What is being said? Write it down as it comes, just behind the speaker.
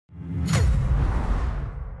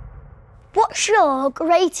What's your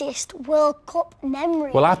greatest World Cup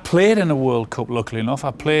memory? Well, I played in a World Cup, luckily enough.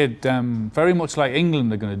 I played very much like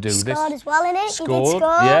England are going to do this. Scored as well, innit? Scored. You did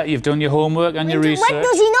score. Yeah, you've done your homework and your research. When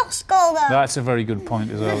does he not score, though? That's a very good point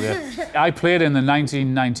as well, yeah. I played in the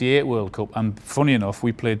 1998 World Cup, and funny enough,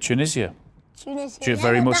 we played Tunisia. Tunisia,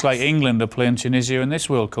 very much like England are playing Tunisia in this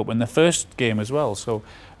World Cup in the first game as well. So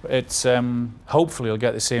it's hopefully he'll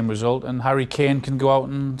get the same result and Harry Kane can go out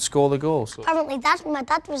and score the goal. So. Apparently my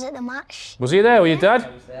dad was at the match. Was he there with your dad?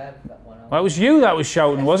 I was there. Well, it was you that was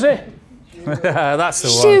shouting, was it? That's the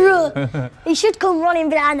Shearer. He should come running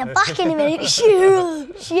behind the back in a minute. Shearer,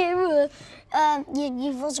 Shearer.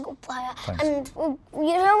 You was a good player. Thanks. And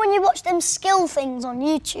you know when you watch them skill things on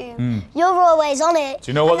YouTube, you're always on it.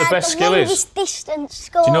 Do you know what the best skill is? Distance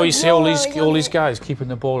score, do you know you see all these guys keeping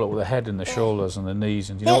the ball up with the head and the shoulders and the knees,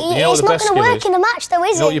 and do you know what the best skill is? It's not going to work in a match though, is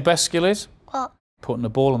it? You know what your best skill is? What? Putting the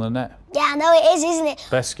ball in the net. Yeah, I know it is, isn't it?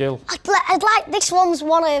 Best skill. I'd like, this one's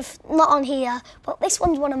one of, not on here, but this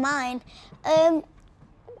one's one of mine.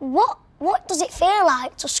 What does it feel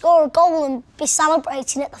like to score a goal and be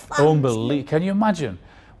celebrating at the fans? Unbelievable. Can you imagine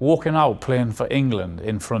walking out playing for England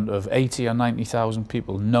in front of 80 or 90,000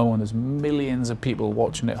 people, knowing there's millions of people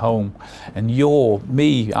watching at home, and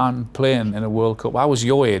I'm playing in a World Cup. I was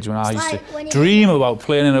your age when I used to dream about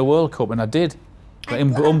playing in a World Cup, and I did.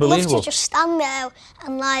 Unbelievable. I'd love to just stand there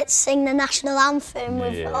and like sing the national anthem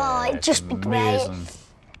with, it'd just be great.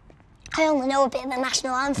 I only know a bit of the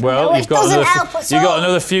national anthem. Well, you've got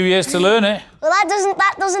another few years to learn it. Well,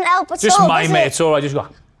 that doesn't help at all. Just mime it. It's all right. Just go.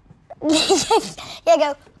 Yeah,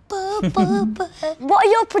 go. What are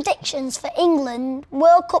your predictions for England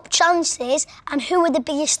World Cup chances, and who are the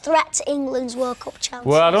biggest threat to England's World Cup chances?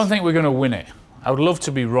 Well, I don't think we're going to win it. I would love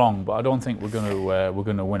to be wrong, but I don't think we're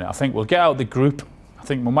going to win it. I think we'll get out of the group. I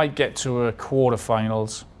think we might get to a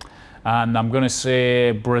quarter-finals. And I'm going to say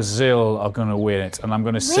Brazil are going to win it, and I'm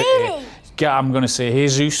going to say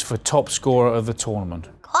Jesus for top scorer of the tournament.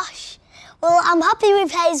 Gosh, well, I'm happy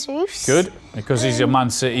with Jesus. Good, because he's a Man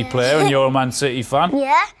City player and you're a Man City fan.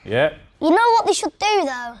 Yeah. Yeah. You know what they should do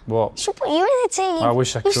though? What? They should put you in the team. I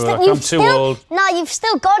wish I could. I'm too old. No, you've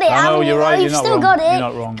still got it. I know, you're right. You're not wrong. Got it. You're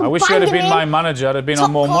not wrong. I wish you had been my manager. I'd have been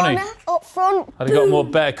on more money. Up front. I'd have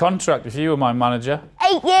got better contract if you were my manager.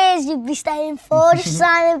 8 years you'd be staying for. Just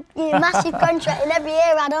sign a massive contract, and every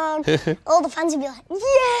year add on. All the fans would be like,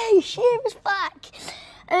 "Yay, Shearer's back."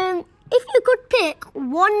 If you could pick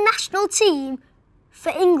one national team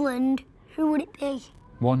for England, who would it be?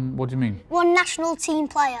 One, what do you mean? One national team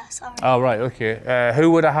player, sorry. Oh, right, okay.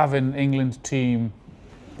 Who would I have in England's team?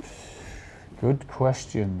 Good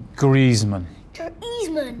question. Griezmann.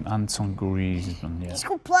 Griezmann? Anton Griezmann, yeah. He's a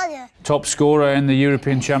good player. Top scorer in the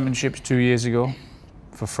European Championships 2 years ago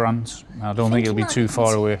for France. I don't think he'll be too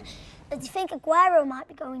far away. Do you think Aguero might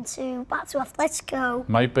be going back to Atletico?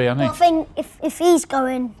 Might be, I think. Well, I think if he's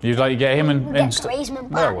going... You'd like to get him in... Get Griezmann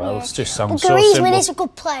back, well, it just sounds but so simple. Griezmann is a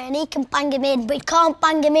good player and he can bang him in, but he can't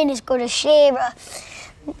bang him in as good as Shearer.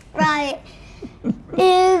 Right.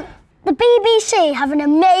 The BBC have an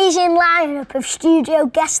amazing lineup of studio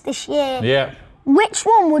guests this year. Yeah. Which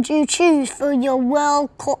one would you choose for your World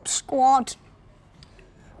Cup squad?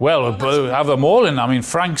 Well, have them all in. I mean,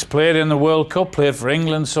 Frank's played in the World Cup, played for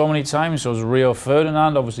England so many times. So has Rio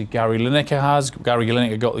Ferdinand. Obviously, Gary Lineker has. Gary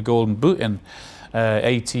Lineker got the Golden Boot in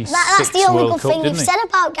 '86 That's the only World good Cup, thing you've said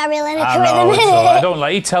about Gary Lineker at the minute. I don't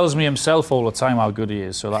like. He tells me himself all the time how good he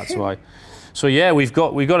is, so that's why. So yeah, we've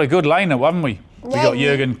got a good lineup, haven't we? We got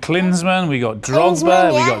Jurgen Klinsmann, we got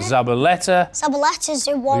Drogba, we got Zabaleta. Zabaleta's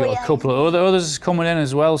a warrior. We got a couple of others coming in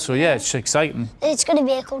as well, so yeah, it's exciting. It's going to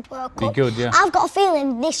be a good World Cup. Be good, yeah. I've got a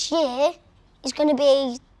feeling this year is going to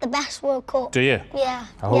be the best World Cup. Do you? Yeah.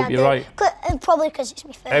 I hope you're right. Probably because it's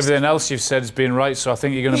my first. Everything else you've said has been right, so I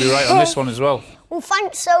think you're going to be right on this one as well. Well,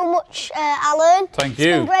 thanks so much, Alan. Thank you.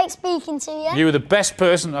 It's been great speaking to you. You were the best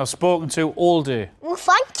person I've spoken to all day. Well,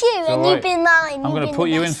 thank you, and you've been mine. I'm going to put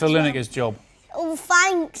you in for Lineker's job. Oh,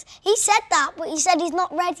 thanks. He said that, but he said he's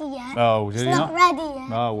not ready yet. Oh, did he not? He's not ready yet.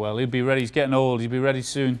 Oh, well, he'll be ready. He's getting old. He'll be ready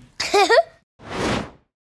soon.